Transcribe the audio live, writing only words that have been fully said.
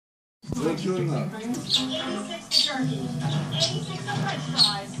They're doing that. 86 the turkey, 86 the french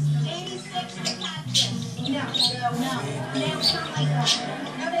fries, 86 the catfish. No. Now it's not like that.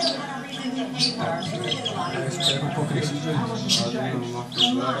 No, they don't have a reason to hate her. It's a lot easier.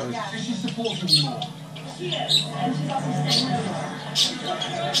 Yeah, is she supporting you more? She is, and she's also staying over.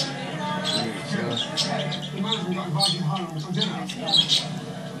 The management got invited home for dinner.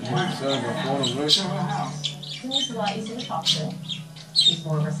 Show her house. Denise is a lot easier to talk to. She's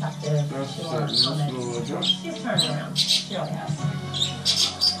more receptive. She's turned around. She really has.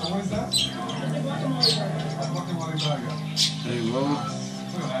 And what is that? It's a guacamole burger. A guacamole burger. Hey, Mama.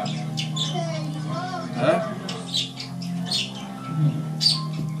 Look at that.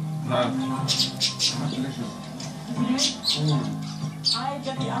 Huh? I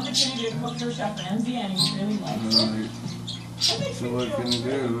get the opportunity to cook for Chef Ramsay, and he really likes it. So what can you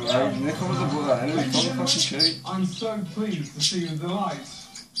do? Nick was about that anyway. Come fucking shit. I'm so pleased to see the delight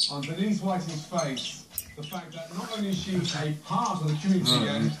on Denise Whiting's face. The fact that not only is she a part of the community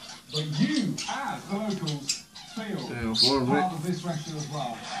again, but you, as the locals, feel part of this restaurant as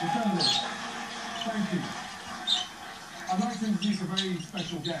well. Remember, thank you. I'd like to introduce a very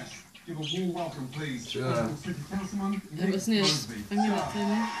special guest. Give a warm welcome, please. Sure. City Councilman It was Nick news. Mosby. Bring it up to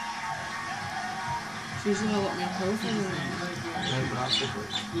me. She's gonna let me profile.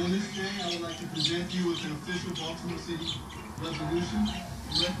 On this day, I would like to present you with an official Baltimore City resolution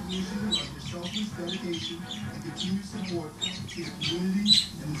in recognition of your selfless dedication and continued support to the community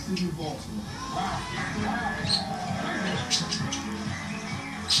and the city of Baltimore.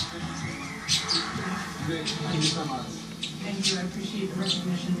 Thank you so much. Thank you, I appreciate the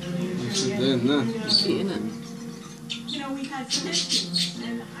recognition, really. Eating it. You know, we had some issues,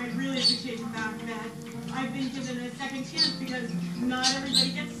 and I really appreciate the fact that I've been given a second chance, because not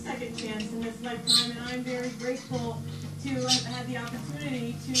everybody gets a second chance in this lifetime, and I'm very grateful to have had the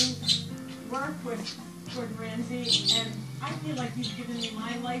opportunity to work with Gordon Ramsay, and I feel like he's given me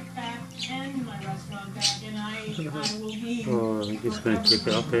my life back and my restaurant back, and I will be. Oh, I think he's going to kick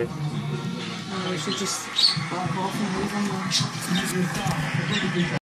it up here. We should just walk off and leave them there.